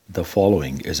The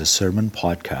following is a sermon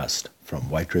podcast from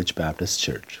White Ridge Baptist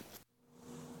Church.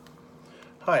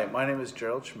 Hi, my name is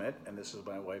Gerald Schmidt, and this is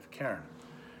my wife Karen.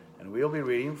 And we'll be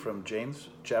reading from James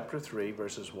chapter 3,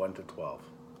 verses 1 to 12.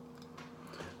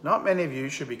 Not many of you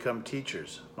should become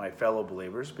teachers, my fellow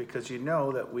believers, because you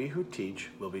know that we who teach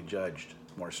will be judged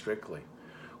more strictly.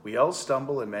 We all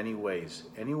stumble in many ways.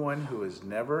 Anyone who is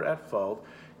never at fault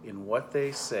in what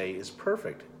they say is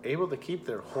perfect, able to keep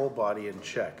their whole body in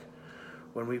check.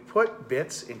 When we put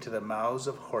bits into the mouths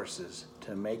of horses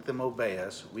to make them obey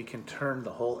us, we can turn the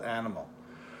whole animal.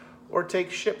 Or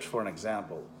take ships for an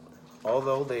example.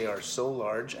 Although they are so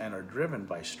large and are driven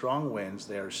by strong winds,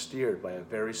 they are steered by a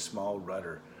very small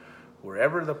rudder,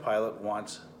 wherever the pilot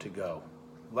wants to go.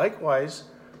 Likewise,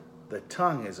 the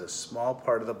tongue is a small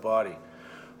part of the body,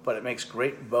 but it makes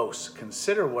great boasts.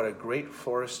 Consider what a great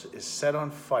forest is set on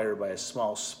fire by a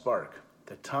small spark.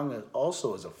 The tongue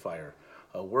also is a fire,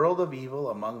 a world of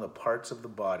evil among the parts of the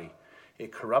body.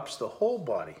 It corrupts the whole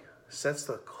body, sets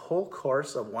the whole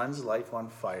course of one's life on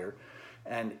fire,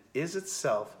 and is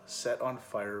itself set on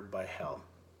fire by hell.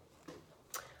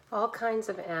 All kinds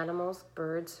of animals,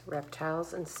 birds,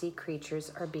 reptiles, and sea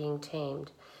creatures are being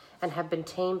tamed, and have been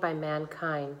tamed by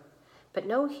mankind. But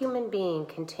no human being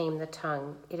can tame the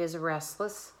tongue. It is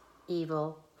restless,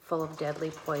 evil, full of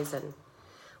deadly poison.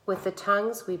 With the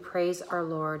tongues we praise our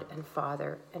Lord and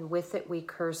Father, and with it we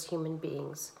curse human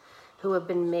beings, who have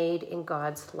been made in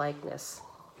God's likeness.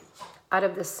 Out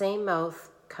of the same mouth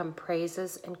come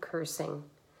praises and cursing.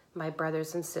 My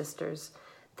brothers and sisters,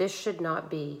 this should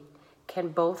not be. Can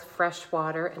both fresh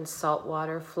water and salt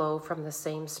water flow from the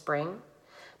same spring?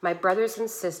 My brothers and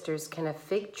sisters, can a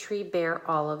fig tree bear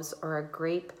olives or a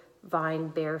grapevine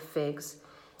bear figs?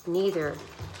 Neither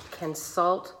can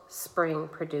salt spring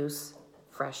produce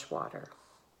fresh water.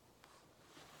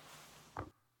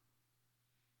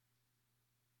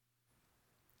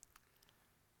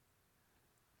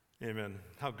 Amen.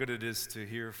 How good it is to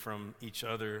hear from each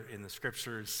other in the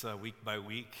scriptures week by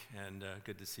week, and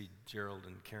good to see Gerald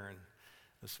and Karen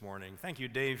this morning. Thank you,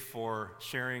 Dave, for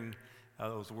sharing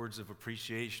those words of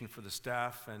appreciation for the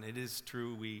staff. And it is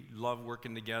true, we love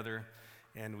working together,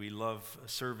 and we love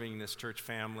serving this church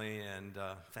family, and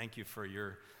thank you for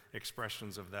your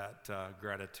expressions of that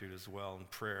gratitude as well and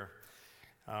prayer.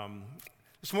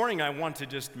 This morning I want to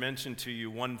just mention to you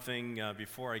one thing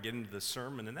before I get into the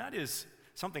sermon, and that is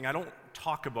something I don't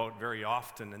talk about very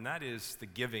often, and that is the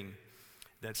giving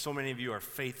that so many of you are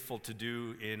faithful to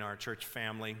do in our church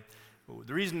family.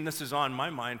 The reason this is on my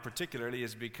mind particularly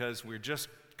is because we're just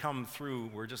coming through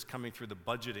the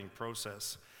budgeting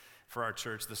process for our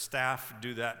church. The staff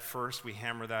do that first. We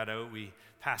hammer that out. We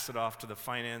pass it off to the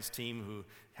finance team, who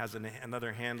has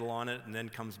another handle on it, and then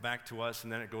comes back to us,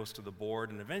 and then it goes to the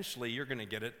board, and eventually you're going to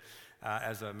get it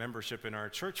as a membership in our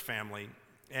church family.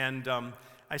 And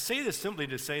I say this simply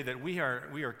to say that we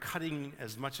are cutting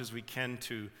as much as we can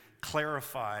to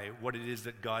clarify what it is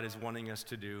that God is wanting us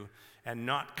to do, and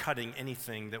not cutting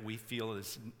anything that we feel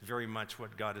is very much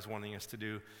what God is wanting us to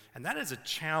do. And that is a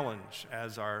challenge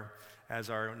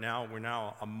we're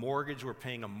now a mortgage, we're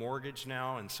paying a mortgage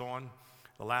now, and so on.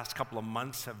 The last couple of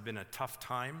months have been a tough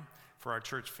time for our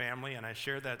church family, and I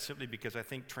share that simply because I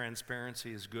think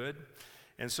transparency is good.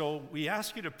 And so we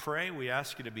ask you to pray, we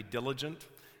ask you to be diligent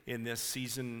in this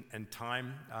season and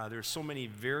time. There's so many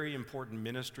very important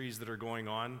ministries that are going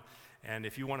on, and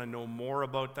if you want to know more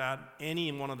about that,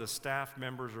 any one of the staff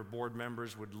members or board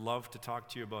members would love to talk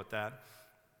to you about that.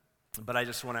 But I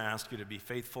just want to ask you to be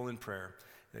faithful in prayer,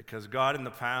 because God in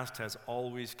the past has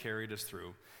always carried us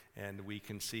through, and we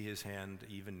can see his hand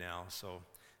even now. So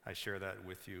I share that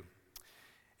with you.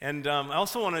 And I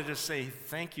also want to just say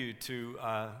thank you to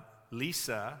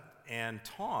Lisa and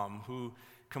Tom, who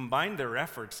combined their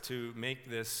efforts to make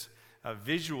this a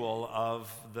visual of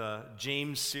the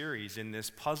James series in this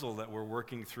puzzle that we're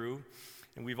working through.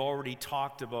 And we've already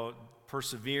talked about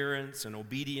perseverance and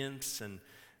obedience and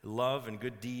love and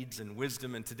good deeds and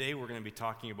wisdom, and today we're going to be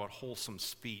talking about wholesome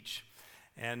speech.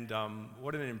 And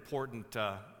what an important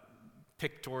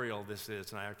pictorial this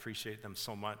is, and I appreciate them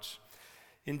so much.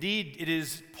 Indeed, it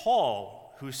is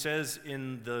Paul who says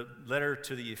in the letter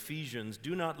to the Ephesians,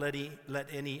 "Do not let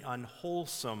any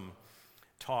unwholesome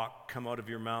talk come out of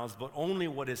your mouths, but only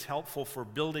what is helpful for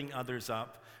building others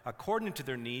up according to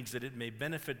their needs, that it may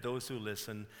benefit those who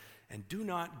listen. And do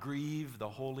not grieve the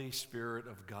Holy Spirit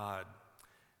of God,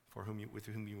 with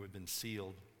whom you have been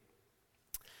sealed."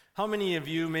 How many of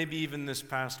you, maybe even this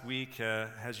past week,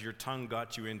 has your tongue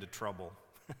got you into trouble?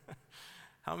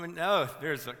 How many? Oh,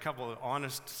 there's a couple of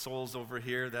honest souls over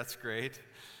here. That's great.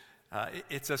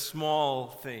 It's a small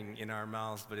thing in our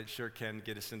mouths, but it sure can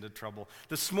get us into trouble.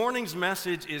 This morning's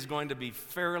message is going to be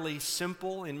fairly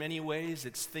simple in many ways.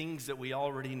 It's things that we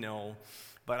already know.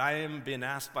 But I am being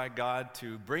asked by God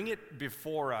to bring it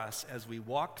before us as we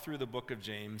walk through the book of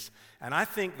James. And I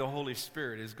think the Holy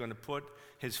Spirit is going to put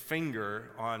his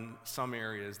finger on some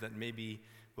areas that maybe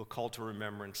will call to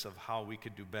remembrance of how we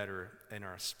could do better in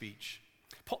our speech.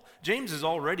 James has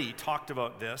already talked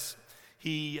about this.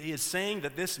 He is saying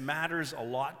that this matters a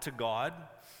lot to God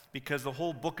because the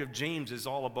whole book of James is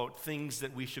all about things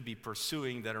that we should be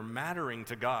pursuing that are mattering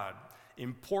to God.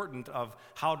 Important of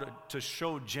how to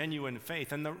show genuine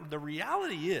faith. And the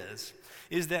reality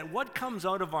is that what comes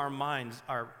out of our minds,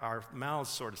 our mouths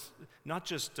sort of, not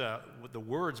just with the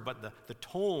words, but the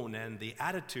tone and the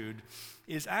attitude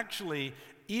is actually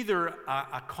either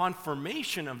a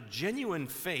confirmation of genuine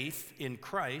faith in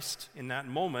Christ in that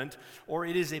moment, or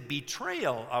it is a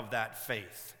betrayal of that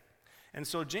faith. And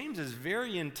so James is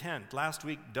very intent. Last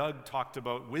week, Doug talked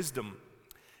about wisdom.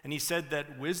 And he said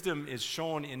that wisdom is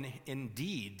shown in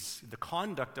deeds, the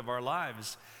conduct of our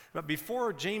lives. But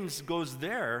before James goes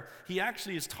there, he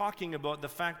actually is talking about the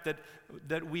fact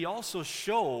that we also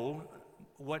show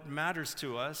what matters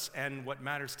to us and what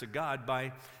matters to God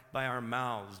by our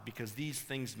mouths, because these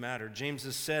things matter. James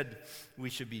has said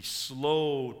we should be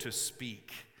slow to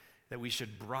speak, that we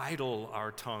should bridle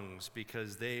our tongues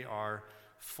because they are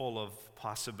full of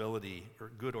possibility,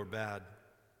 or good or bad.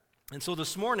 And so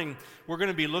this morning, we're going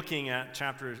to be looking at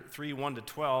chapter 3, 1 to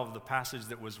 12, the passage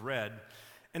that was read.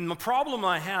 And the problem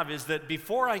I have is that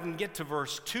before I can get to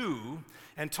verse 2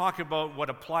 and talk about what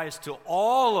applies to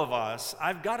all of us,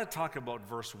 I've got to talk about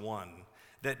verse 1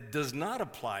 that does not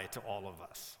apply to all of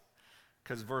us.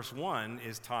 Because verse 1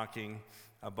 is talking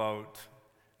about,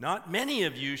 not many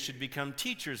of you should become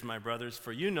teachers, my brothers,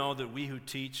 for you know that we who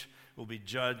teach will be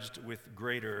judged with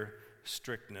greater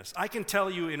strictness. I can tell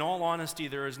you in all honesty,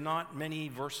 there is not many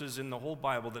verses in the whole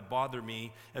Bible that bother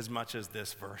me as much as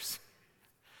this verse.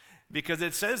 Because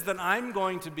it says that I'm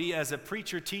going to be, as a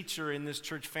preacher-teacher in this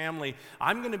church family,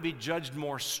 I'm going to be judged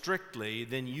more strictly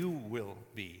than you will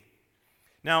be.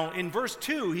 Now, in verse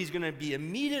 2, he's going to be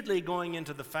immediately going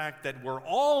into the fact that we're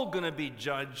all going to be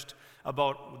judged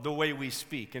about the way we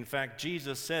speak. In fact,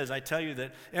 Jesus says, I tell you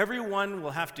that everyone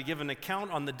will have to give an account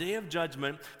on the day of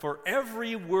judgment for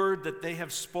every word that they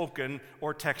have spoken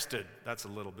or texted. That's a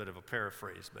little bit of a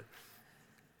paraphrase, but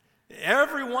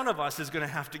every one of us is going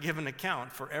to have to give an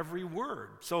account for every word.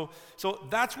 So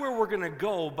that's where we're going to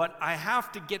go, but I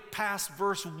have to get past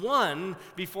verse 1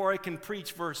 before I can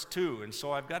preach verse 2. And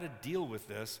so I've got to deal with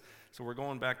this. So we're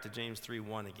going back to James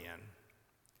 3:1 again.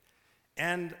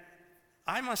 And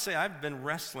I must say, I've been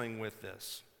wrestling with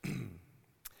this.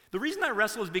 The reason I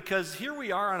wrestle is because here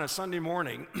we are on a Sunday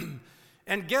morning,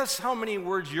 and guess how many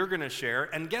words you're going to share,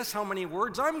 and guess how many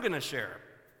words I'm going to share.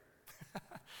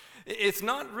 It's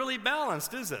not really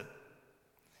balanced, is it?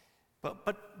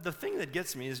 But the thing that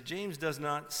gets me is James does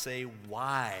not say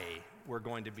why we're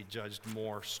going to be judged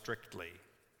more strictly.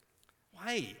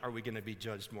 Why are we going to be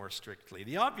judged more strictly?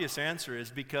 The obvious answer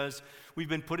is because we've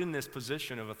been put in this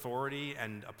position of authority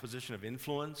and a position of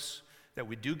influence, that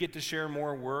we do get to share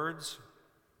more words.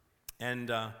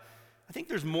 And I think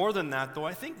there's more than that, though.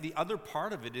 I think the other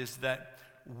part of it is that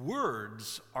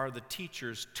words are the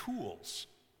teacher's tools.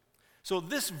 So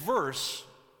this verse,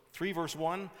 3 verse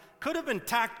 1, could have been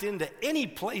tacked into any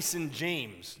place in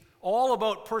James. All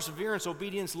about perseverance,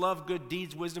 obedience, love, good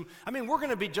deeds, wisdom. I mean, we're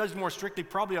going to be judged more strictly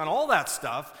probably on all that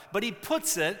stuff, but he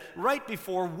puts it right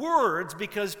before words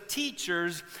because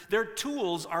teachers, their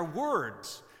tools are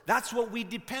words. That's what we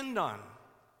depend on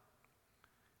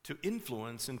to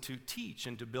influence and to teach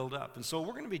and to build up. And so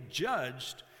we're going to be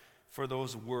judged for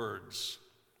those words.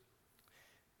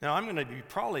 Now, I'm going to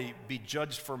probably be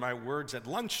judged for my words at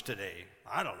lunch today.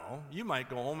 I don't know. You might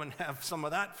go home and have some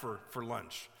of that for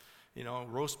lunch. You know,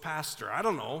 roast pastor, I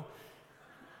don't know.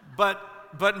 But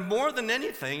more than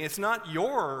anything, it's not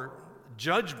your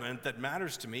judgment that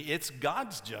matters to me. It's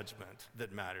God's judgment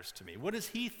that matters to me. What does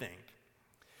he think?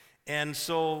 And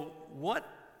so what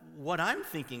I'm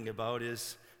thinking about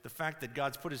is the fact that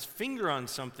God's put his finger on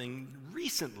something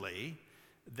recently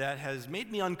that has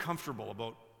made me uncomfortable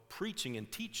about preaching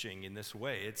and teaching in this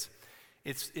way.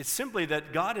 It's simply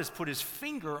that God has put his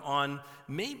finger on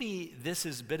maybe this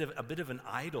is a bit of an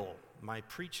idol. My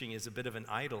preaching is a bit of an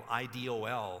idol,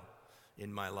 I-D-O-L,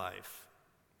 in my life.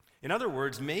 In other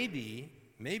words, maybe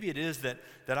it is that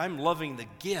I'm loving the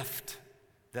gift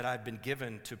that I've been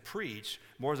given to preach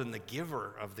more than the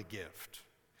giver of the gift.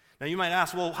 Now you might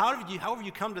ask, well, how have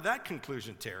you come to that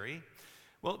conclusion, Terry?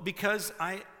 Well, because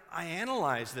I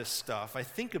analyze this stuff, I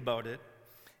think about it,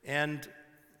 And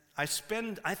I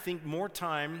spend, I think, more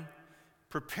time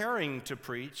preparing to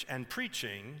preach and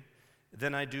preaching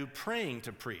than I do praying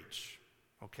to preach,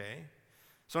 okay?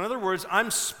 So in other words,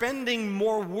 I'm spending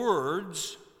more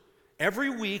words, every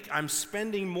week I'm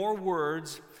spending more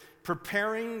words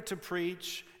preparing to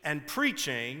preach and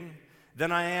preaching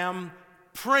than I am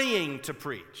praying to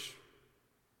preach.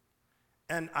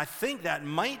 And I think that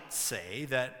might say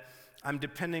that I'm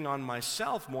depending on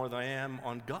myself more than I am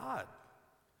on God.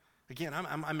 Again,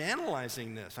 I'm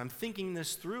analyzing this. I'm thinking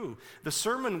this through. The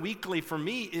sermon weekly for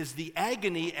me is the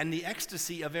agony and the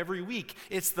ecstasy of every week.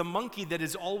 It's the monkey that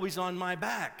is always on my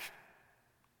back.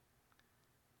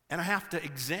 And I have to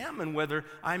examine whether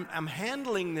I'm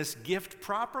handling this gift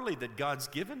properly that God's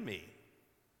given me.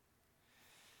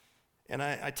 And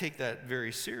I take that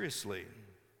very seriously.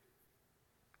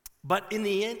 But in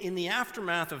the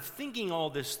aftermath of thinking all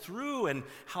this through and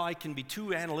how I can be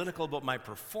too analytical about my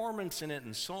performance in it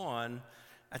and so on,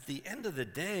 at the end of the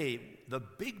day, the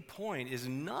big point is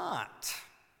not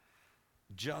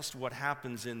just what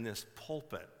happens in this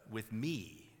pulpit with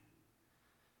me,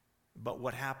 but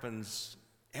what happens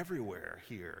everywhere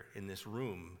here in this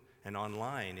room and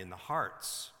online in the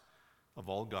hearts of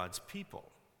all God's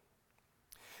people.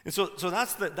 And so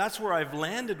that's where I've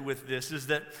landed with this, is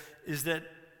that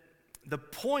the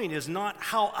point is not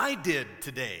how I did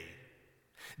today.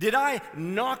 Did I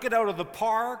knock it out of the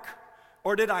park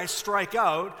or did I strike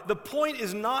out? The point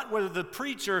is not whether the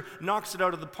preacher knocks it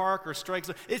out of the park or strikes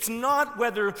it. It's not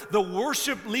whether the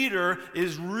worship leader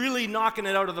is really knocking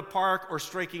it out of the park or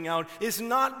striking out. It's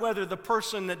not whether the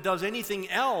person that does anything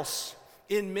else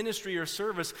in ministry or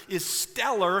service is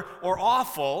stellar or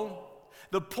awful.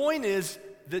 The point is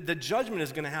that the judgment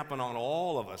is going to happen on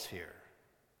all of us here.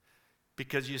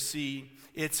 Because you see,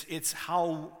 it's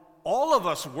how all of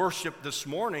us worship this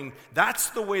morning. That's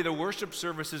the way the worship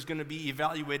service is going to be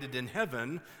evaluated in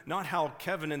heaven, not how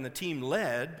Kevin and the team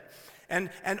led.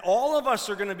 And all of us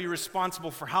are going to be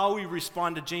responsible for how we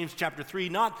respond to James chapter 3,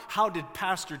 not how did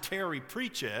Pastor Terry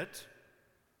preach it.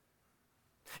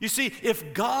 You see,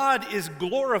 if God is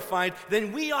glorified,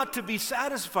 then we ought to be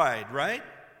satisfied, right?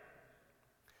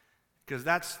 Because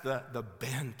that's the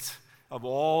bent of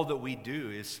all that we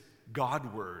do is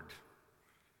Godward.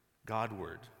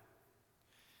 Godward.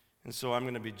 And so I'm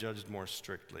going to be judged more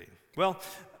strictly. Well,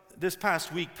 this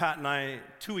past week,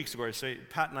 2 weeks ago,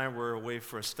 Pat and I were away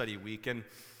for a study week, and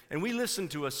we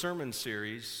listened to a sermon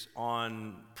series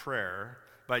on prayer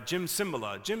by Jim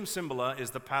Cymbala. Jim Cymbala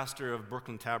is the pastor of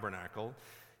Brooklyn Tabernacle.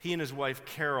 He and his wife,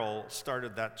 Carol,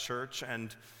 started that church,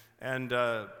 and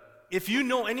if you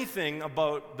know anything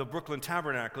about the Brooklyn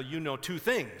Tabernacle, you know two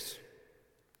things,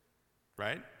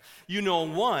 right? You know,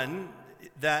 one,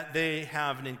 that they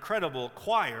have an incredible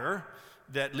choir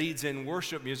that leads in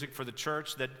worship music for the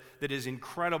church that is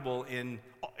incredible in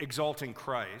exalting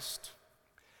Christ.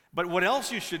 But what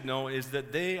else you should know is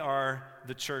that they are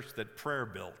the church that prayer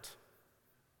built.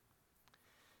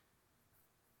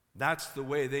 That's the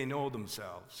way they know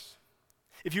themselves.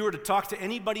 If you were to talk to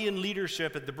anybody in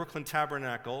leadership at the Brooklyn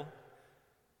Tabernacle,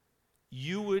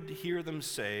 you would hear them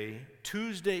say,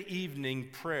 Tuesday evening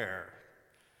prayer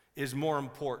is more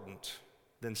important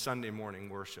than Sunday morning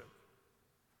worship.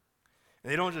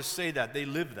 And they don't just say that, they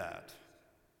live that.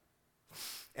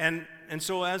 And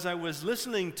so as I was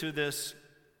listening to this,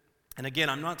 and again,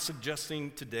 I'm not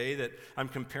suggesting today that I'm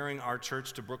comparing our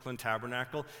church to Brooklyn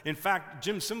Tabernacle. In fact,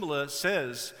 Jim Cymbala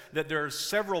says that there are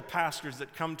several pastors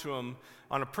that come to him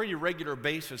on a pretty regular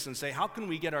basis and say, how can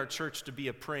we get our church to be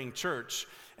a praying church?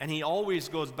 And he always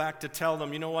goes back to tell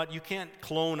them, you know what, you can't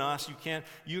clone us,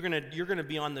 you're gonna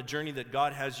be on the journey that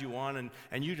God has you on,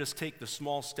 and you just take the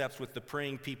small steps with the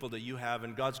praying people that you have,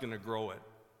 and God's gonna grow it.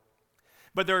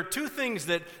 But there are two things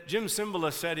that Jim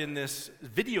Cymbala said in this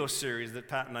video series that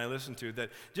Pat and I listened to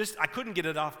that just, I couldn't get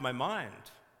it off my mind.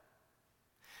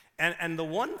 And the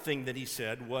one thing that he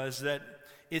said was that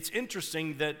it's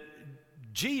interesting that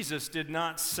Jesus did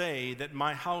not say that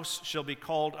my house shall be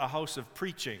called a house of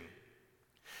preaching.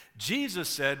 Jesus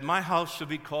said, my house shall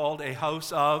be called a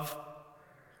house of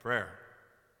prayer.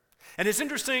 And it's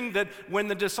interesting that when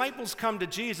the disciples come to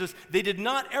Jesus, they did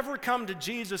not ever come to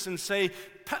Jesus and say,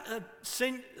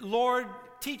 Lord,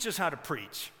 teach us how to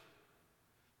preach.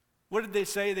 What did they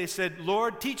say? They said,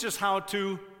 Lord, teach us how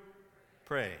to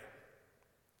pray.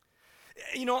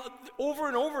 You know, over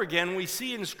and over again, we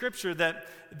see in Scripture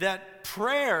that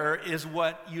prayer is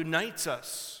what unites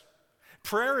us.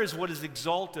 Prayer is what is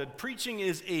exalted. Preaching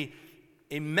is a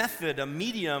method, a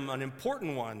medium, an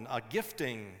important one, a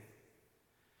gifting.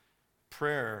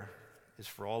 Prayer is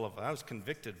for all of us. I was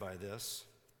convicted by this.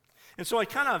 And so I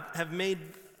kind of have made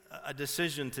a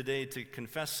decision today to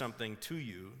confess something to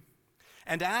you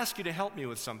and to ask you to help me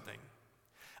with something.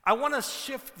 I want to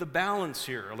shift the balance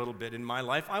here a little bit in my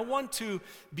life. I want to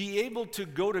be able to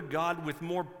go to God with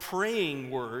more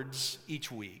praying words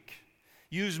each week.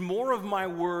 Use more of my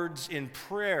words in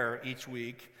prayer each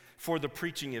week for the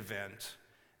preaching event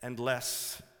and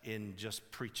less in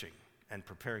just preaching and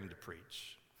preparing to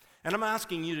preach. And I'm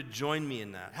asking you to join me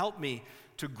in that. Help me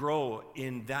to grow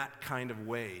in that kind of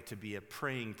way, to be a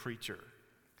praying preacher.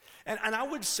 And I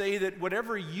would say that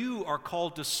whatever you are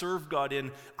called to serve God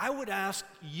in, I would ask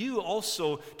you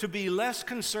also to be less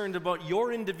concerned about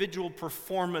your individual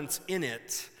performance in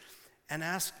it and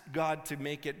ask God to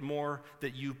make it more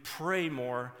that you pray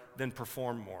more than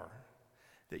perform more,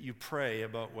 that you pray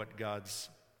about what God's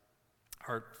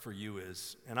heart for you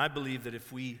is. And I believe that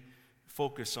if we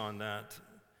focus on that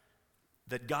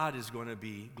God is going to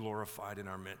be glorified in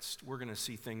our midst. We're going to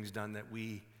see things done that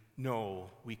we know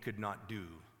we could not do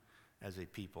as a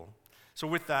people. So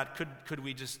with that, could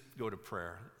we just go to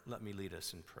prayer? Let me lead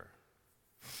us in prayer.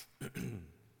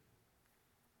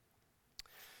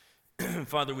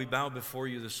 Father, we bow before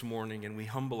you this morning and we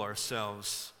humble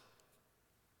ourselves.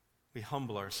 We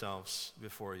humble ourselves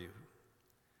before you.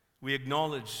 We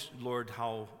acknowledge, Lord,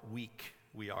 how weak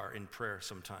we are in prayer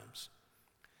sometimes.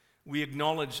 We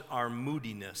acknowledge our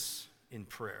moodiness in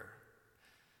prayer.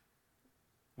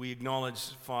 We acknowledge,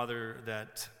 Father,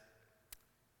 that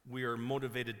we are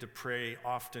motivated to pray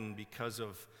often because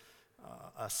of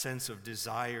a sense of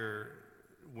desire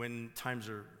when times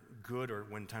are good or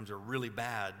when times are really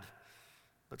bad.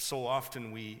 But so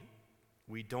often we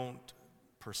don't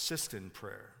persist in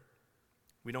prayer.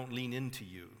 We don't lean into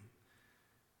you.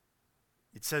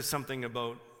 It says something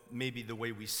about maybe the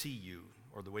way we see you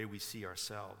or the way we see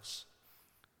ourselves.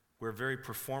 We're very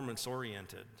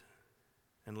performance-oriented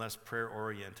and less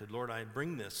prayer-oriented. Lord, I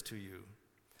bring this to you,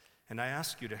 and I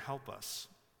ask you to help us.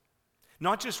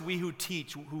 Not just we who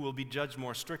teach, who will be judged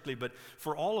more strictly, but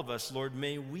for all of us, Lord,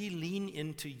 may we lean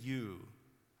into you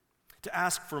to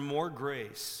ask for more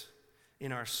grace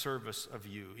in our service of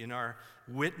you, in our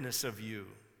witness of you,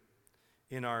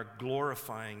 in our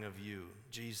glorifying of you,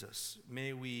 Jesus.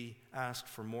 May we ask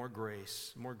for more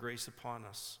grace upon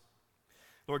us.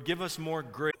 Lord, give us more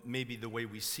grace, maybe the way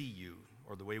we see you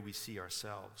or the way we see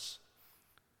ourselves.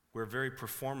 We're very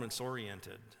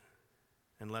performance-oriented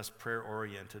and less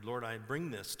prayer-oriented. Lord, I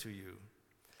bring this to you,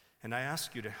 and I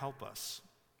ask you to help us.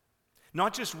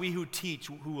 Not just we who teach,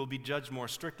 who will be judged more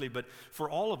strictly, but for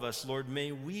all of us, Lord,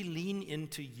 may we lean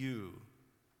into you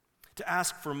to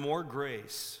ask for more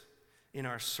grace in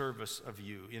our service of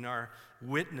you, in our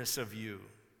witness of you,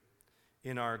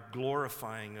 in our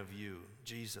glorifying of you,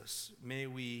 Jesus. May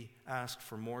we ask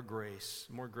for more grace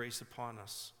upon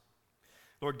us.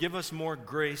 Lord, give us more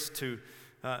grace to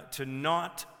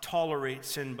not tolerate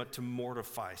sin, but to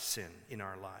mortify sin in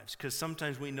our lives. Because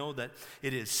sometimes we know that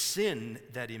it is sin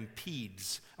that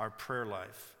impedes our prayer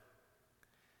life.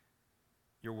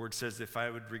 Your word says, if I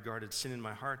would regarded sin in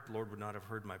my heart, the Lord would not have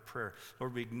heard my prayer.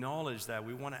 Lord, we acknowledge that.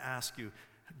 We want to ask you,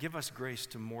 give us grace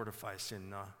to mortify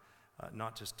sin,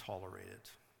 not just tolerate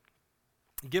it.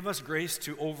 Give us grace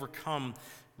to overcome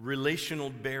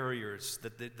relational barriers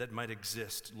that might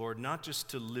exist, Lord, not just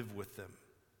to live with them.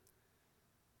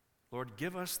 Lord,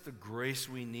 give us the grace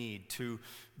we need to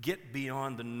get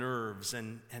beyond the nerves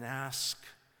and ask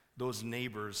those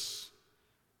neighbors,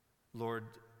 Lord,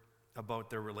 about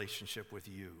their relationship with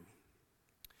you.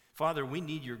 Father, we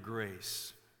need your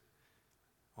grace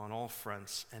on all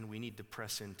fronts, and we need to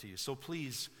press into you. So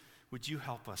please, would you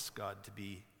help us, God, to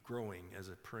be growing as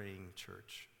a praying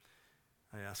church?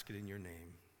 I ask it in your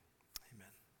name. Amen.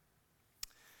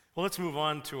 Well, let's move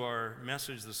on to our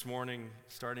message this morning,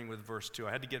 starting with verse 2.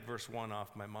 I had to get verse 1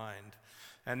 off my mind,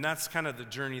 and that's kind of the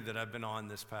journey that I've been on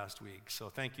this past week. So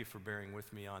thank you for bearing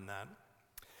with me on that.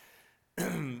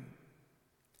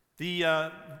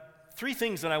 The three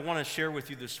things that I want to share with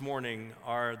you this morning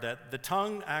are that the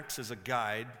tongue acts as a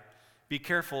guide. Be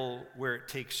careful where it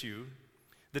takes you.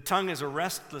 The tongue is a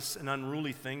restless and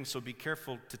unruly thing, so be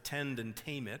careful to tend and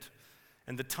tame it.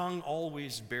 And the tongue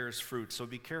always bears fruit, so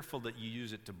be careful that you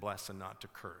use it to bless and not to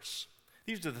curse.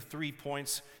 These are the 3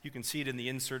 points. You can see it in the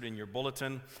insert in your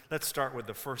bulletin. Let's start with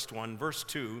the first one. Verse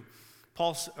 2.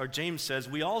 James says,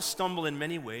 we all stumble in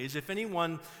many ways. If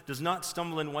anyone does not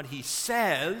stumble in what he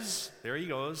says, there he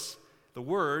goes, the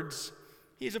words,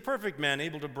 he is a perfect man,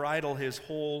 able to bridle his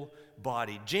whole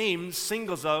body. James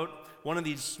singles out one of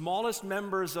the smallest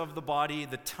members of the body,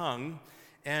 the tongue,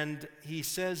 And he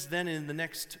says then in the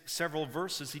next several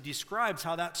verses, he describes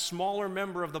how that smaller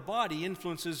member of the body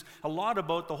influences a lot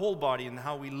about the whole body and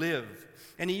how we live.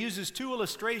 And he uses two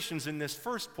illustrations in this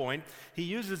first point. He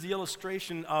uses the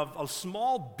illustration of a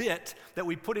small bit that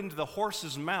we put into the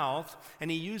horse's mouth, and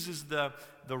he uses the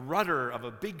rudder of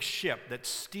a big ship that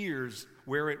steers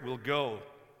where it will go.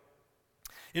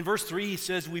 In verse 3, he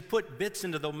says, we put bits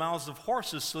into the mouths of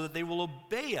horses so that they will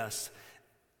obey us.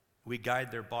 We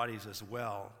guide their bodies as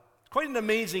well. It's quite an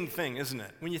amazing thing, isn't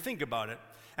it, when you think about it?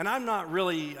 And I'm not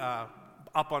really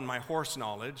up on my horse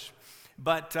knowledge,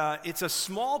 but it's a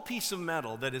small piece of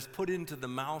metal that is put into the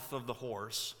mouth of the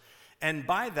horse, and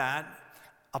by that,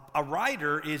 a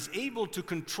rider is able to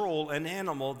control an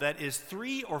animal that is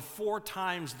 3 or 4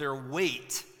 times their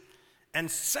weight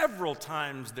and several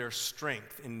times their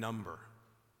strength in number.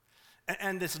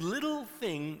 And this little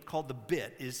thing called the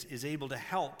bit is able to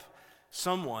help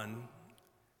someone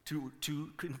to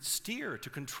steer, to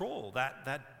control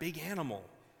that big animal.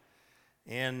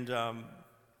 And a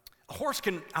horse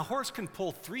can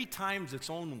pull 3 times its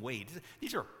own weight.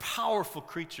 These are powerful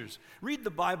creatures. Read the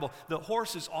Bible. The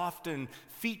horse is often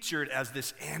featured as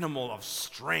this animal of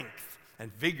strength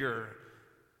and vigor.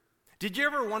 Did you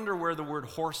ever wonder where the word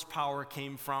horsepower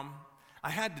came from? I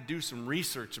had to do some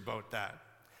research about that.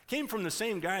 It came from the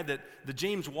same guy that the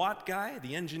James Watt guy,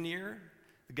 the engineer,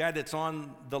 the guy that's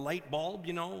on the light bulb,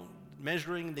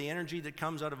 measuring the energy that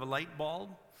comes out of a light bulb.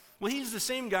 Well, he's the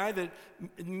same guy that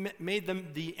made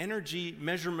the energy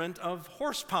measurement of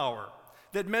horsepower,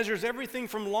 that measures everything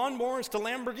from lawnmowers to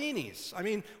Lamborghinis. I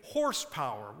mean,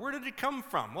 horsepower, where did it come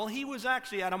from? Well, he was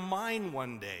actually at a mine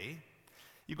one day.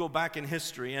 You go back in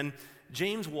history, and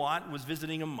James Watt was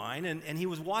visiting a mine, and he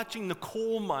was watching the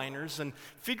coal miners and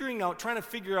trying to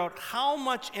figure out how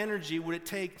much energy would it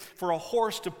take for a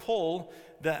horse to pull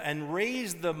and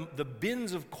raise the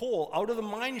bins of coal out of the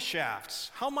mine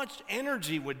shafts. How much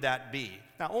energy would that be?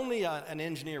 Now, only an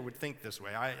engineer would think this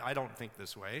way. I don't think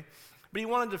this way. But he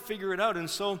wanted to figure it out, and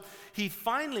so he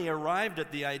finally arrived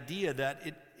at the idea that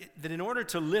in order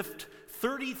to lift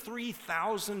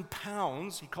 33,000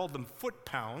 pounds, he called them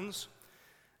foot-pounds,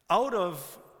 out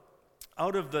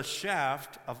of the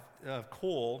shaft of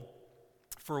coal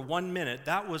for 1 minute,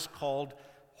 that was called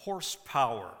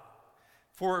horsepower.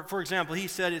 For example, he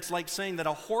said it's like saying that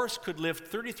a horse could lift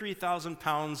 33,000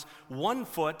 pounds 1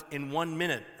 foot in 1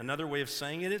 minute. Another way of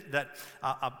saying it is that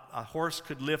a horse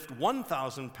could lift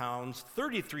 1,000 pounds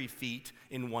 33 feet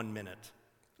in 1 minute.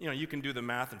 You can do the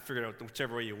math and figure it out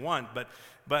whichever way you want, but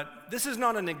this is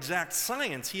not an exact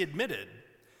science, he admitted.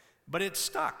 But it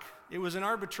stuck. It was an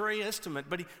arbitrary estimate,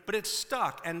 but it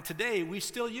stuck, and today we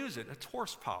still use it. It's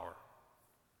horsepower.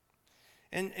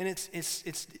 And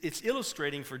it's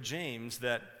illustrating for James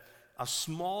that a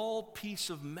small piece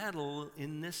of metal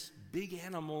in this big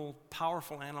animal,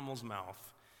 powerful animal's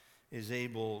mouth is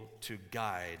able to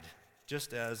guide,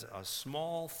 just as a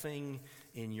small thing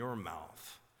in your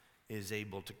mouth is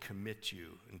able to commit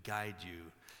you and guide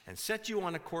you and set you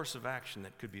on a course of action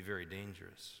that could be very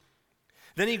dangerous.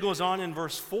 Then he goes on in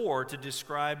verse 4 to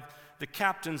describe the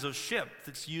captains of ship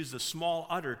that use a small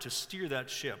udder to steer that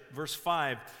ship. Verse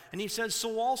 5, and he says,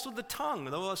 so also the tongue,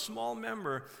 though a small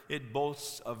member, it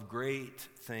boasts of great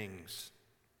things.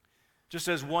 Just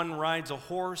as one rides a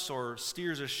horse or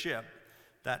steers a ship,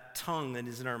 that tongue that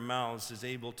is in our mouths is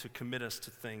able to commit us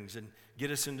to things and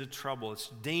get us into trouble. It's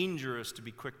dangerous to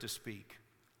be quick to speak.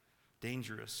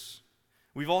 Dangerous.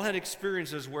 We've all had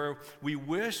experiences where we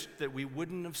wish that we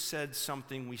wouldn't have said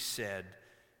something we said.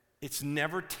 It's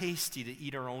never tasty to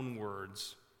eat our own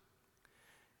words.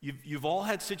 You've all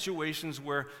had situations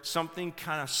where something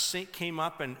kind of came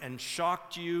up and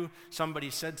shocked you.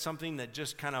 Somebody said something that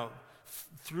just kind of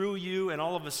threw you, and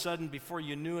all of a sudden, before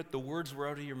you knew it, the words were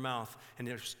out of your mouth, and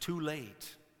it's too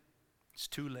late. It's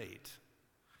too late.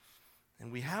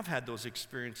 And we have had those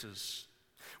experiences.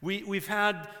 We've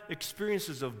had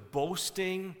experiences of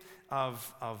boasting,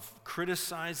 of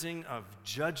criticizing, of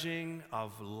judging,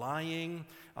 of lying,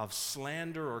 of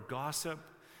slander or gossip.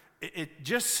 It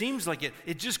just seems like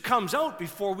it just comes out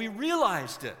before we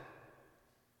realized it.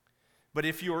 But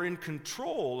if you're in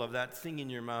control of that thing in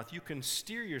your mouth, you can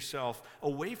steer yourself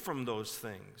away from those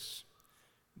things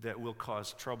that will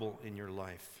cause trouble in your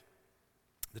life.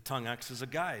 The tongue acts as a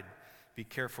guide. Be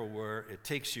careful where it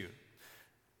takes you.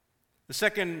 The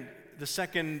second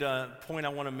point I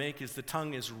want to make is the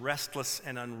tongue is restless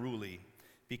and unruly.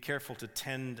 Be careful to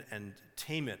tend and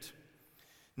tame it.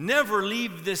 Never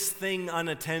leave this thing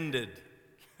unattended.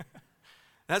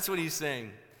 That's what he's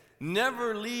saying.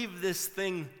 Never leave this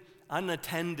thing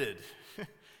unattended.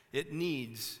 It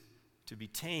needs to be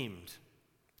tamed.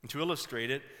 And to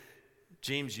illustrate it,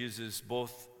 James uses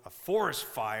both a forest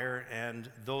fire and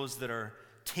those that are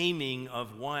taming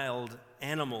of wild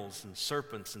animals and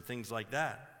serpents and things like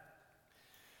that.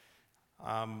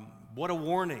 What a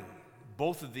warning.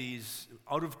 Both of these,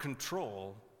 out of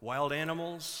control, wild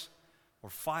animals or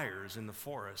fires in the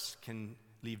forest can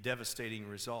leave devastating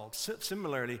results.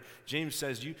 Similarly, James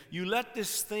says, you let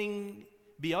this thing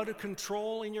be out of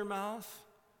control in your mouth,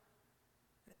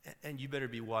 and you better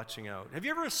be watching out. Have you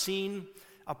ever seen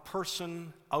a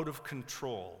person out of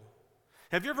control?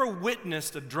 Have you ever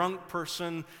witnessed a drunk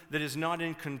person that is not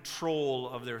in control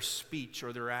of their speech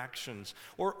or their actions?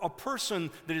 Or a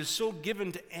person that is so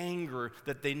given to anger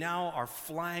that they now are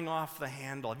flying off the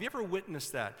handle? Have you ever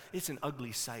witnessed that? It's an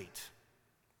ugly sight.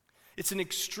 It's an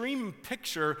extreme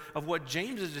picture of what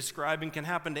James is describing can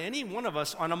happen to any one of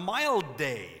us on a mild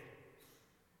day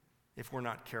if we're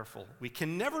not careful. We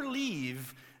can never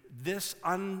leave this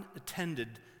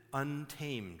unattended,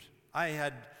 untamed. I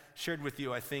had shared with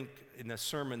you, I think, in a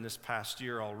sermon this past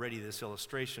year already, this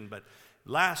illustration, but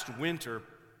last winter,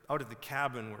 out at the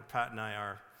cabin where Pat and I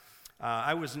are,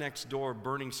 I was next door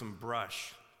burning some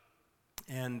brush,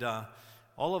 and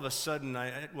all of a sudden,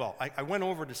 I went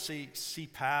over to see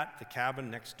Pat, the cabin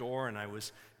next door, and I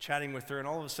was chatting with her, and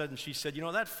all of a sudden she said,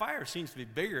 that fire seems to be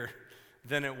bigger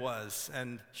than it was.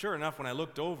 And sure enough, when I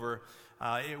looked over,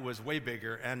 it was way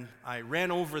bigger, and I ran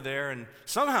over there, and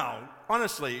somehow,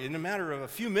 honestly, in a matter of a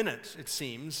few minutes, it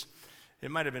seems, it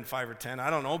might have been 5 or 10, I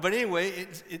don't know, but anyway,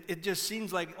 it just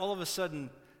seems like all of a sudden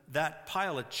that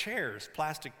pile of chairs,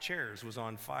 plastic chairs, was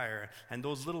on fire, and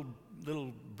those little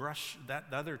brush, the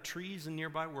other trees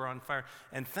nearby were on fire,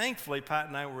 and thankfully, Pat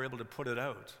and I were able to put it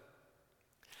out.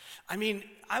 I mean,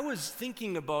 I was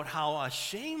thinking about how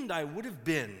ashamed I would have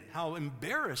been, how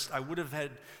embarrassed I would have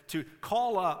had to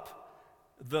call up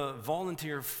the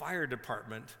volunteer fire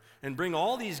department and bring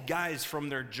all these guys from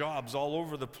their jobs all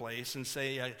over the place and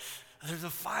say, there's a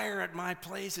fire at my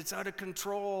place, it's out of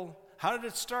control. How did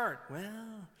it start?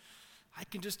 Well, I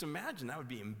can just imagine that would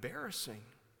be embarrassing.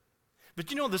 But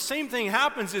the same thing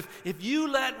happens if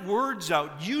you let words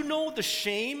out. You know the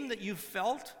shame that you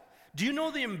felt? Do you know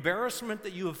the embarrassment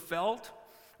that you have felt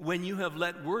when you have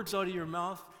let words out of your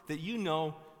mouth that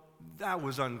that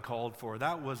was uncalled for,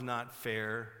 that was not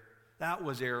fair, that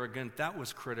was arrogant, that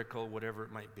was critical, whatever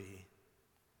it might be?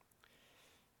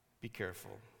 Be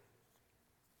careful.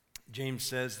 James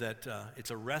says that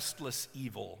it's a restless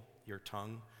evil, your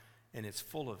tongue, and it's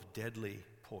full of deadly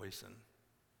poison.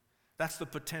 That's the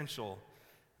potential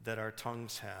that our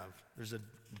tongues have. There's a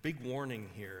big warning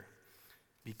here.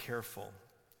 Be careful.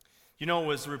 It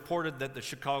was reported that the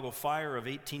Chicago fire of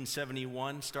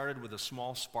 1871 started with a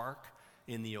small spark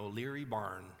in the O'Leary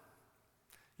barn.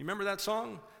 You remember that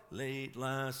song? Late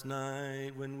last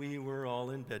night when we were all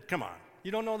in bed. Come on,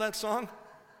 you don't know that song?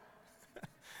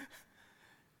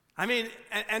 I mean,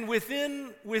 and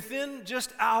within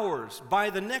just hours, by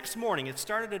the next morning, it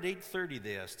started at 8:30,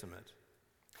 they estimate.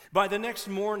 By the next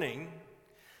morning,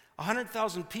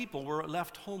 100,000 people were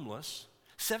left homeless,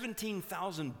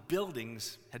 17,000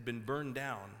 buildings had been burned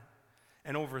down,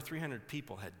 and over 300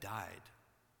 people had died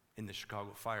in the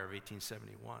Chicago fire of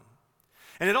 1871.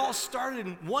 And it all started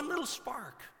in one little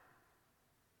spark.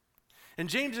 And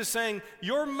James is saying,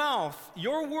 your mouth,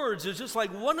 your words is just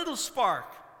like one little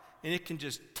spark, and it can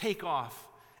just take off.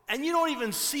 And you don't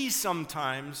even see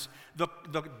sometimes the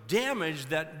damage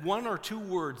that one or two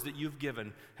words that you've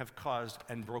given have caused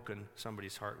and broken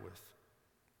somebody's heart with.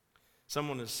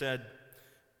 Someone has said,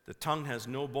 the tongue has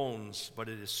no bones, but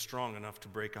it is strong enough to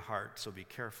break a heart, so be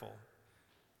careful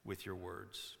with your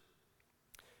words.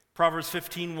 Proverbs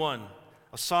 15:1,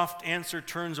 a soft answer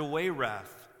turns away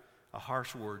wrath, a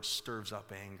harsh word stirs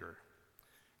up anger.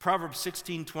 Proverbs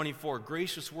 16:24,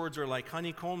 gracious words are like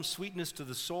honeycomb, sweetness to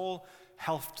the soul,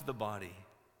 health to the body.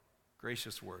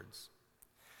 Gracious words.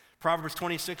 Proverbs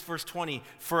 26, verse 20,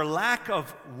 for lack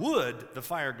of wood, the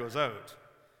fire goes out,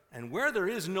 and where there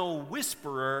is no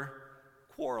whisperer,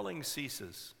 quarreling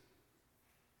ceases.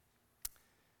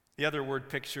 The other word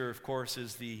picture, of course,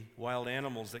 is the wild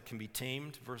animals that can be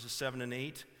tamed, verses 7 and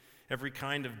 8. Every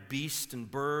kind of beast and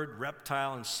bird,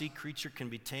 reptile and sea creature can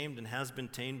be tamed and has been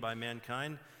tamed by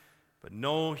mankind, but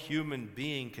no human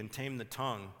being can tame the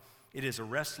tongue. It is a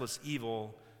restless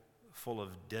evil full of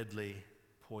deadly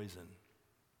poison.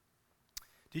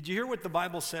 Did you hear what the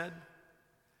Bible said?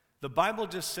 The Bible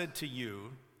just said to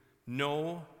you,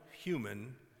 no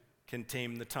human can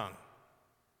tame the tongue.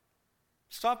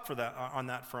 Stop on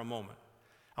that for a moment.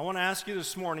 I want to ask you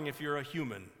this morning if you're a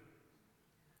human.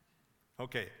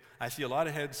 Okay, I see a lot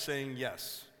of heads saying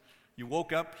yes. You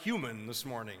woke up human this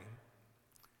morning.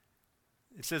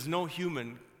 It says no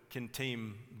human can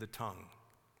tame the tongue.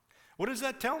 What does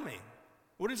that tell me?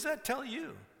 What does that tell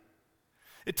you?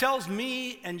 It tells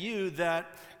me and you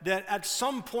that at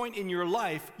some point in your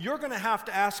life, you're going to have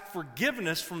to ask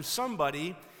forgiveness from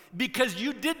somebody because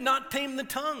you did not tame the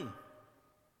tongue.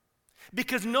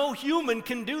 Because no human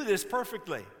can do this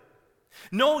perfectly.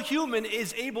 No human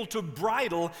is able to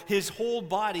bridle his whole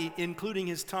body, including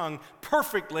his tongue,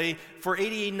 perfectly for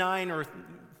 89 or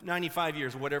 95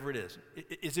 years, whatever it is.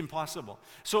 It's impossible.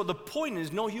 So the point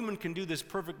is, no human can do this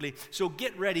perfectly. So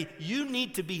get ready. You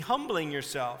need to be humbling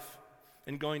yourself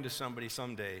and going to somebody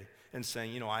someday and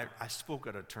saying, I spoke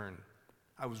out of turn.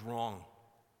 I was wrong.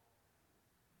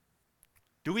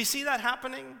 Do we see that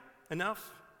happening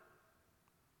enough?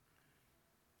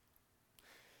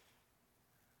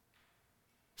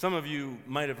 Some of you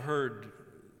might have heard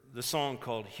the song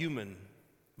called Human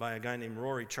by a guy named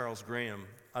Rory Charles Graham,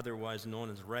 otherwise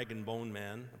known as Rag and Bone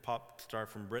Man, a pop star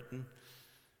from Britain.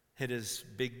 Hit his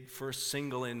big first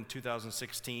single in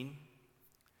 2016.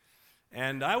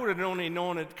 And I would have only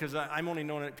known it because I'm only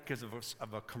known it because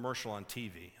of a commercial on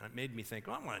TV. And it made me think,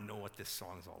 I want to know what this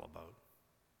song's all about.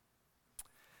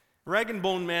 Rag and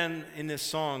Bone Man in this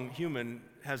song, Human,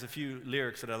 has a few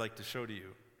lyrics that I'd like to show to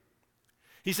you.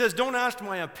 He says, don't ask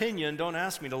my opinion, don't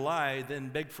ask me to lie, then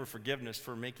beg for forgiveness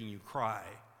for making you cry.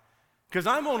 Because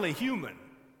I'm only human,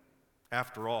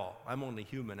 after all. I'm only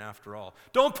human, after all.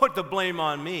 Don't put the blame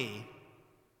on me.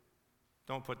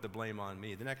 Don't put the blame on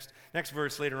me. The next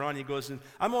verse later on, he goes,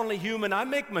 I'm only human, I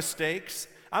make mistakes.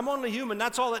 I'm only human,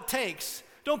 that's all it takes.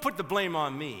 Don't put the blame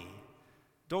on me.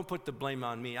 Don't put the blame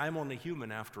on me. I'm only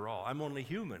human, after all. I'm only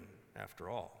human,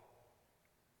 after all.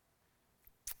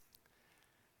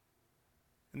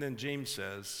 And then James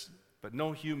says, but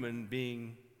no human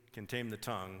being can tame the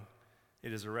tongue.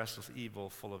 It is a restless evil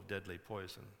full of deadly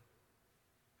poison.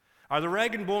 Are the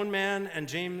Rag and Bone Man and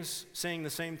James saying the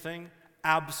same thing?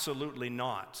 Absolutely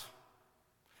not.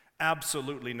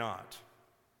 Absolutely not.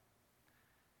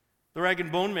 The Rag and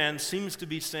Bone Man seems to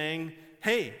be saying,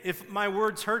 hey, if my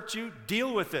words hurt you,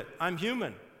 deal with it. I'm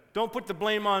human. Don't put the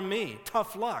blame on me.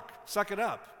 Tough luck. Suck it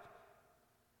up.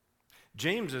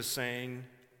 James is saying,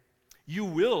 you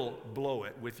will blow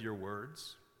it with your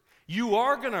words. You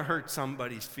are going to hurt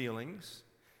somebody's feelings.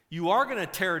 You are going to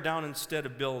tear down instead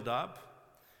of build up.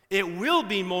 It will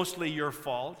be mostly your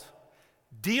fault.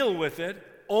 Deal with it,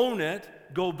 own it,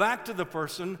 go back to the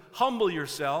person, humble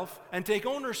yourself, and take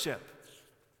ownership.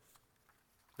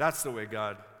 That's the way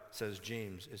God says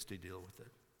James is to deal with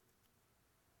it.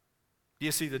 Do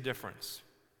you see the difference?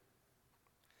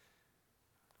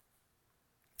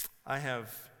 I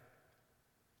have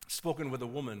spoken with a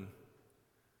woman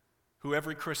who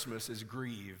every Christmas is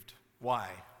grieved. Why?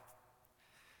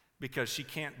 Because she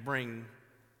can't bring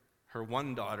her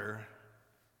one daughter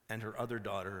and her other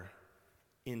daughter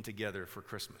in together for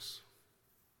Christmas.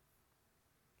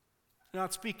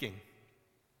 Not speaking.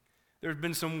 There have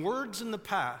been some words in the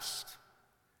past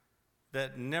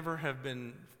that never have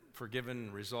been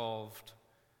forgiven, resolved,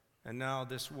 and now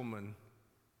this woman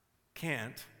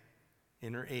can't,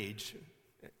 in her age,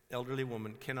 elderly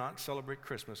woman, cannot celebrate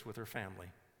Christmas with her family.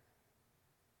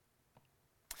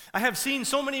 I have seen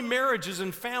so many marriages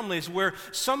and families where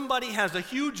somebody has a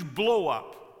huge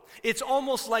blow-up. It's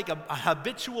almost like a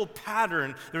habitual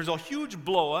pattern. There's a huge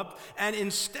blow-up, and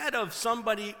instead of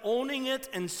somebody owning it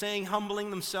and saying,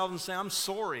 humbling themselves and saying, I'm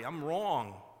sorry, I'm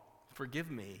wrong, forgive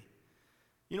me.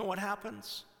 You know what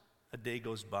happens? A day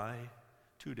goes by,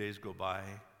 2 days go by.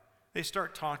 They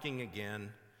start talking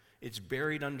again. It's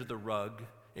buried under the rug.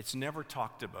 It's never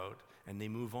talked about, and they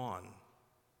move on,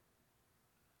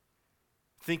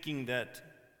 thinking that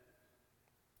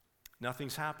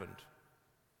nothing's happened.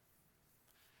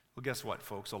 Well, guess what,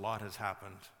 folks? A lot has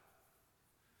happened.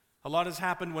 A lot has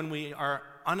happened when we are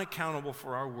unaccountable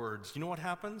for our words. You know what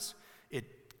happens?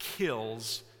 It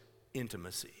kills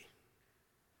intimacy.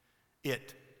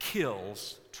 It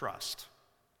kills trust.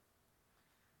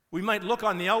 We might look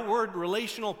on the outward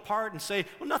relational part and say,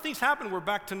 well, nothing's happened. We're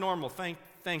back to normal,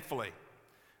 thankfully.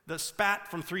 The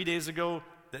spat from 3 days ago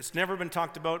that's never been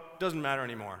talked about doesn't matter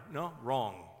anymore. No,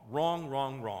 wrong. Wrong,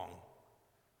 wrong, wrong.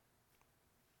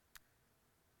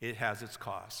 It has its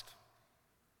cost.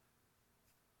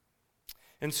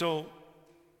 And so,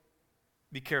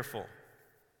 be careful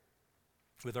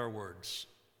with our words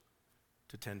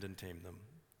to tend and tame them.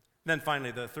 Then finally,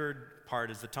 the third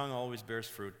part is the tongue always bears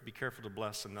fruit. Be careful to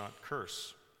bless and not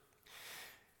curse.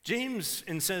 James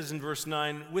says in verse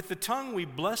 9, with the tongue we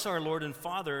bless our Lord and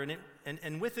Father,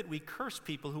 and with it we curse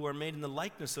people who are made in the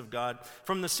likeness of God.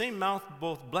 From the same mouth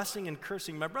both blessing and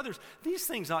cursing. My brothers, these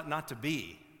things ought not to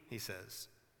be, he says.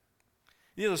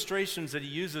 The illustrations that he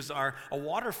uses are a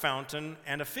water fountain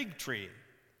and a fig tree.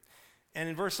 And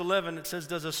in verse 11 it says,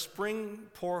 does a spring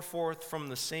pour forth from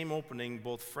the same opening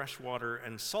both fresh water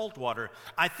and salt water?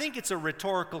 I think it's a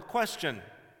rhetorical question.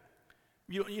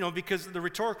 You know, because the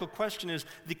rhetorical question is,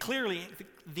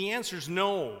 the answer is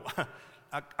no.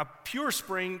 a pure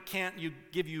spring can't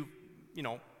give you,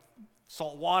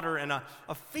 salt water, and a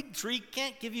fig tree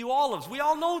can't give you olives. We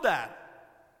all know that,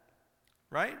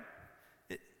 right?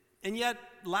 And yet,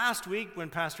 last week when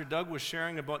Pastor Doug was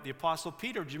sharing about the Apostle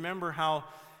Peter, do you remember how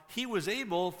he was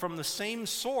able, from the same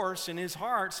source in his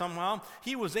heart somehow,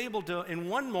 he was able to, in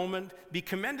one moment, be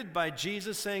commended by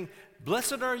Jesus, saying,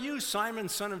 blessed are you, Simon,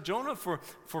 son of Jonah, for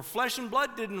flesh and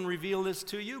blood didn't reveal this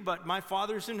to you, but my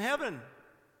Father's in heaven.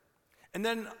 And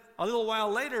then a little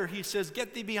while later, he says,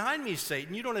 get thee behind me,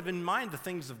 Satan. You don't even mind the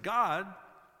things of God.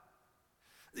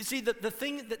 You see, the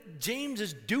thing that James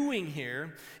is doing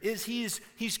here is he's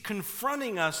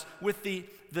confronting us with the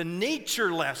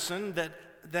nature lesson that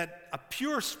a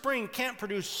pure spring can't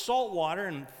produce salt water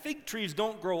and fig trees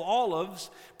don't grow olives,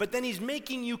 but then he's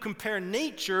making you compare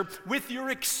nature with your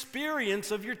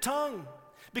experience of your tongue.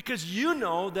 Because you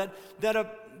know that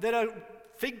a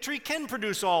fig tree can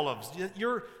produce olives.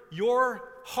 Your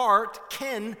heart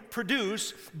can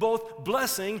produce both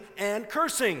blessing and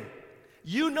cursing.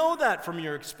 You know that from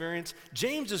your experience.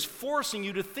 James is forcing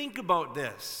you to think about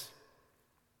this.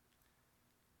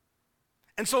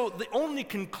 And so the only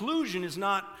conclusion is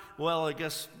not,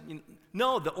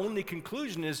 no, the only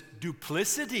conclusion is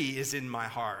duplicity is in my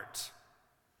heart.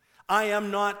 I am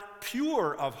not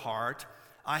pure of heart.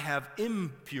 I have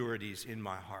impurities in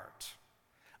my heart.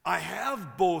 I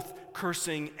have both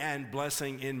cursing and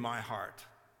blessing in my heart.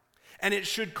 And it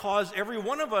should cause every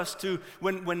one of us to,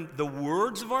 when the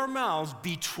words of our mouths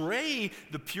betray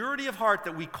the purity of heart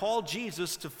that we call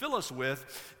Jesus to fill us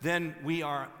with, then we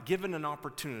are given an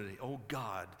opportunity. Oh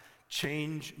God,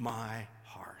 change my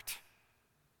heart.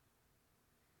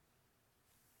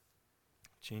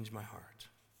 Change my heart.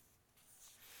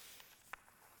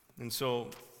 And so,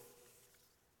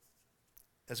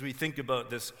 as we think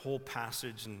about this whole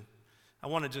passage, and I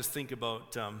want to just think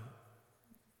about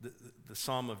the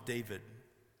Psalm of David.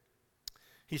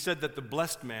 He said that the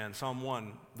blessed man, Psalm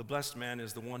 1, the blessed man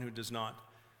is the one who does not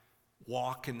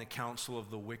walk in the counsel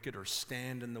of the wicked or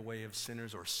stand in the way of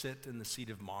sinners or sit in the seat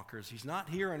of mockers. He's not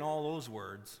hearing all those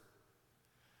words,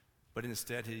 but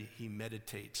instead he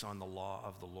meditates on the law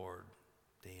of the Lord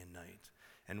day and night.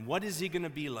 And what is he going to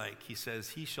be like? He says,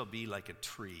 he shall be like a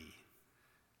tree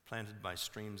planted by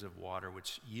streams of water,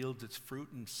 which yields its fruit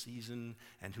in season,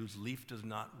 and whose leaf does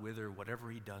not wither.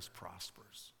 Whatever he does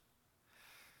prospers.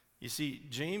 You see,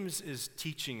 James is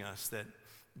teaching us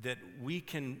that we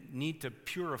need to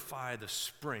purify the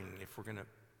spring if we're going to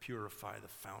purify the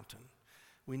fountain.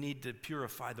 We need to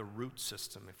purify the root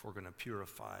system if we're going to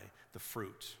purify the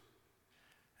fruit.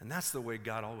 And that's the way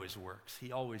God always works.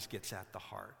 He always gets at the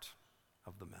heart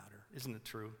of the matter. Isn't it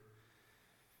true?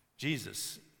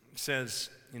 Jesus says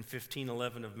in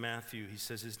 15:11 of Matthew, he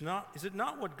says, is it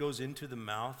not what goes into the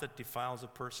mouth that defiles a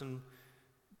person?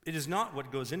 It is not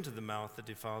what goes into the mouth that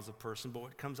defiles a person, but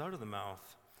what comes out of the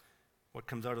mouth. What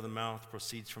comes out of the mouth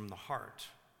proceeds from the heart.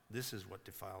 This is what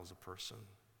defiles a person.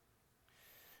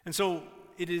 And so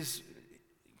it is,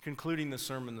 concluding the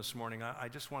sermon this morning, I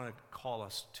just want to call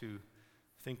us to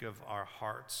think of our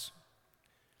hearts.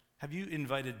 Have you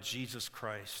invited Jesus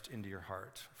Christ into your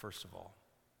heart, first of all?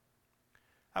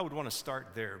 I would want to start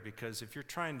there, because if you're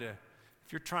trying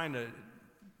to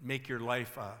make your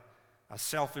life a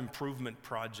self-improvement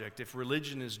project, if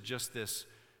religion is just this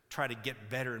try to get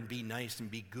better and be nice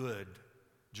and be good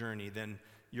journey, then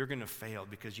you're going to fail,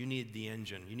 because you need the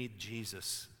engine. You need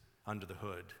Jesus under the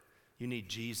hood. You need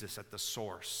Jesus at the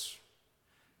source.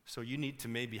 So you need to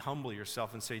maybe humble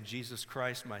yourself and say, Jesus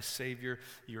Christ, my Savior,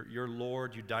 you're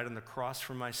Lord, you died on the cross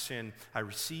for my sin. I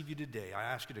receive you today. I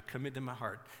ask you to come into my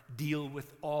heart. Deal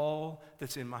with all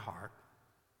that's in my heart.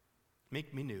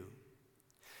 Make me new.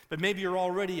 But maybe you're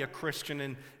already a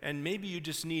Christian, and maybe you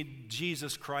just need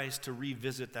Jesus Christ to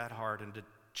revisit that heart and to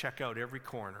check out every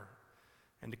corner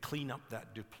and to clean up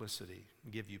that duplicity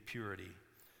and give you purity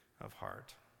of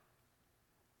heart.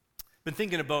 Been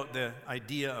thinking about the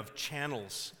idea of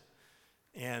channels,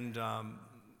 and it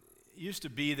used to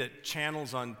be that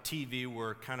channels on TV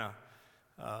were kind of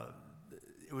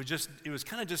it was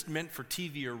kind of just meant for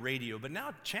TV or radio, but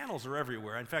now channels are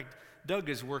everywhere. In fact, Doug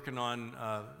is working on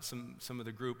some of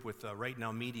the group with Right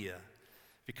Now Media,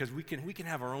 because we can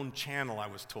have our own channel, I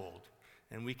was told,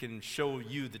 and we can show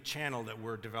you the channel that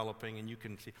we're developing, and you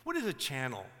can see. What is a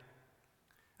channel?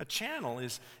 A channel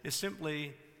is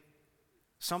simply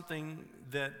something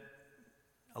that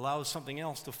allows something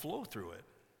else to flow through it.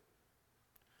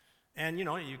 And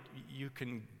you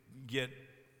can get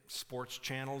sports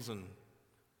channels,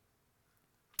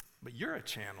 but you're a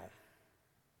channel.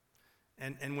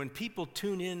 And when people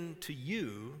tune in to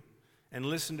you and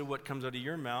listen to what comes out of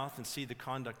your mouth and see the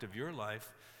conduct of your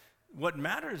life, what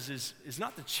matters is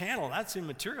not the channel. That's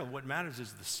immaterial. What matters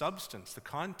is the substance, the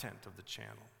content of the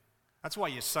channel. That's why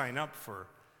you sign up for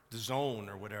the Zone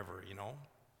or whatever,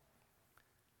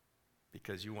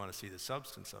 because you want to see the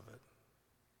substance of it.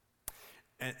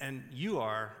 And you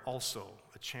are also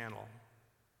a channel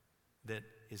that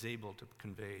is able to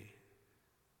convey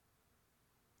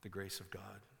the grace of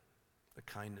God, the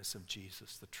kindness of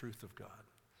Jesus, the truth of God.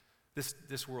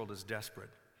 This world is desperate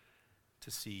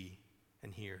to see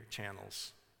and hear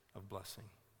channels of blessing,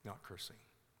 not cursing.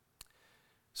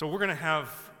 So we're going to have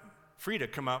Frida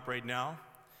come up right now,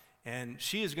 and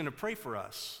she is going to pray for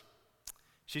us.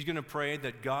 She's going to pray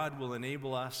that God will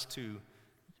enable us to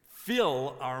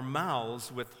fill our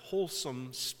mouths with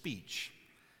wholesome speech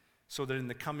so that in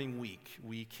the coming week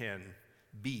we can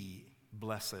be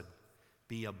blessed,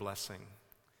 be a blessing,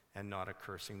 and not a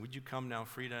cursing. Would you come now,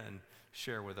 Frida, and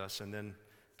share with us, and then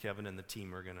Kevin and the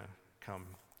team are going to come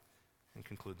and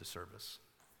conclude the service.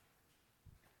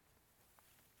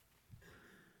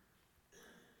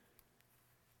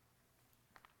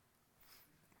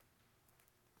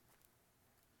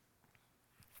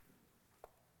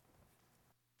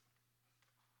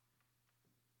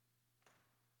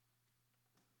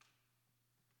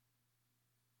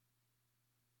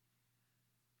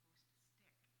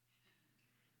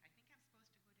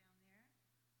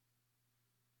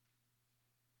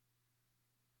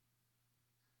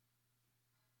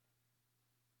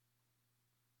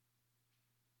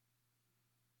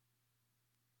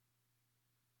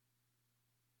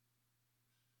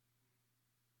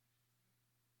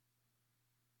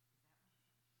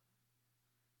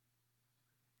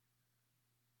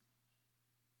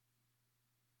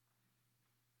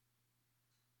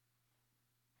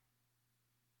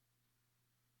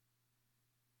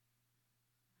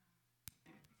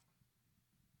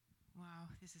 Wow,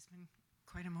 this has been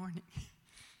quite a morning.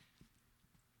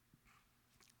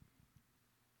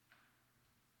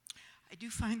 I do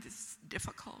find this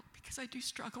difficult because I do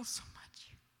struggle so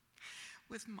much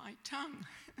with my tongue.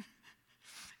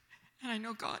 And I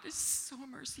know God is so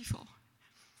merciful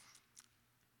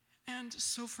and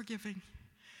so forgiving.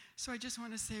 So I just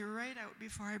want to say right out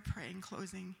before I pray in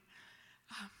closing,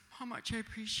 how much I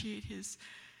appreciate His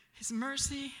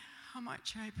mercy, how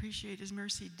much I appreciate His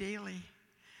mercy daily.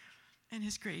 And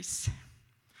His grace.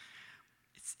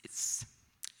 It's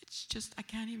just, I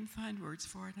can't even find words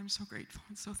for it. I'm so grateful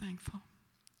and so thankful.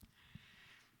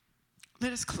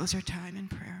 Let us close our time in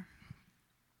prayer.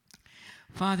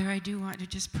 Father, I do want to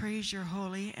just praise your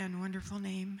holy and wonderful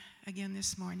name again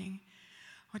this morning.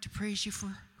 I want to praise you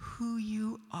for who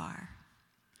you are.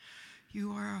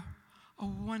 You are a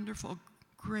wonderful,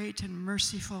 great, and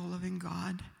merciful, loving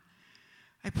God.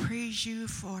 I praise you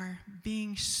for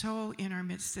being so in our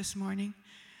midst this morning.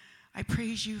 I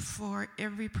praise you for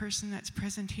every person that's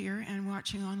present here and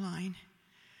watching online.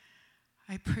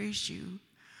 I praise you,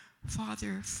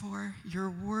 Father, for your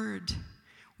word,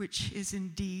 which is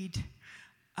indeed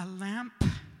a lamp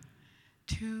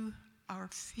to our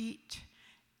feet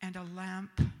and a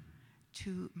lamp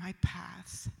to my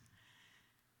path.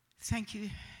 Thank you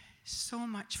so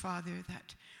much, Father,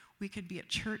 that we could be at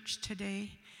church today,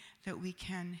 that we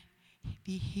can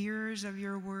be hearers of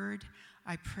your word.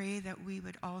 I pray that we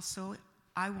would also,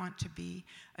 I want to be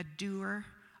a doer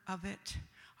of it.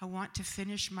 I want to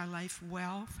finish my life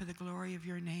well for the glory of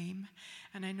your name.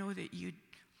 And I know that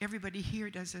everybody here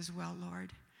does as well,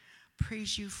 Lord.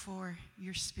 Praise you for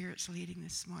your Spirit's leading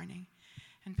this morning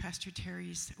and Pastor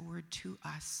Terry's word to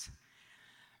us.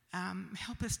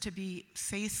 Help us to be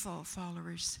faithful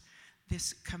followers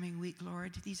this coming week,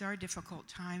 Lord. These are difficult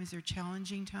times. They're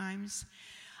challenging times.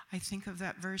 I think of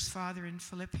that verse, Father, in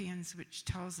Philippians, which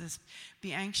tells us,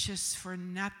 be anxious for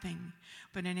nothing,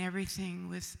 but in everything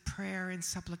with prayer and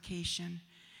supplication.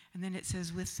 And then it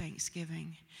says, with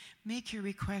thanksgiving. Make your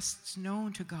requests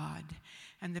known to God,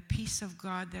 and the peace of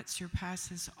God that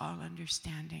surpasses all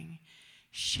understanding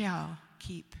shall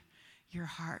keep your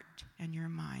heart and your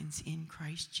minds in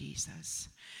Christ Jesus.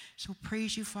 So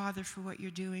praise you, Father, for what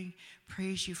you're doing.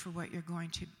 Praise you for what you're going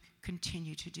to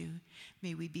continue to do.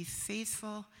 May we be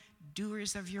faithful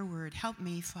doers of your word. Help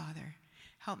me, Father.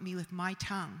 Help me with my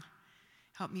tongue.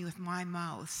 Help me with my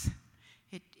mouth.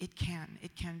 It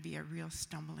can be a real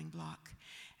stumbling block.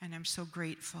 And I'm so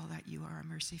grateful that you are a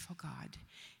merciful God.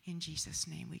 In Jesus'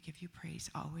 name we give you praise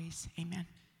always. Amen.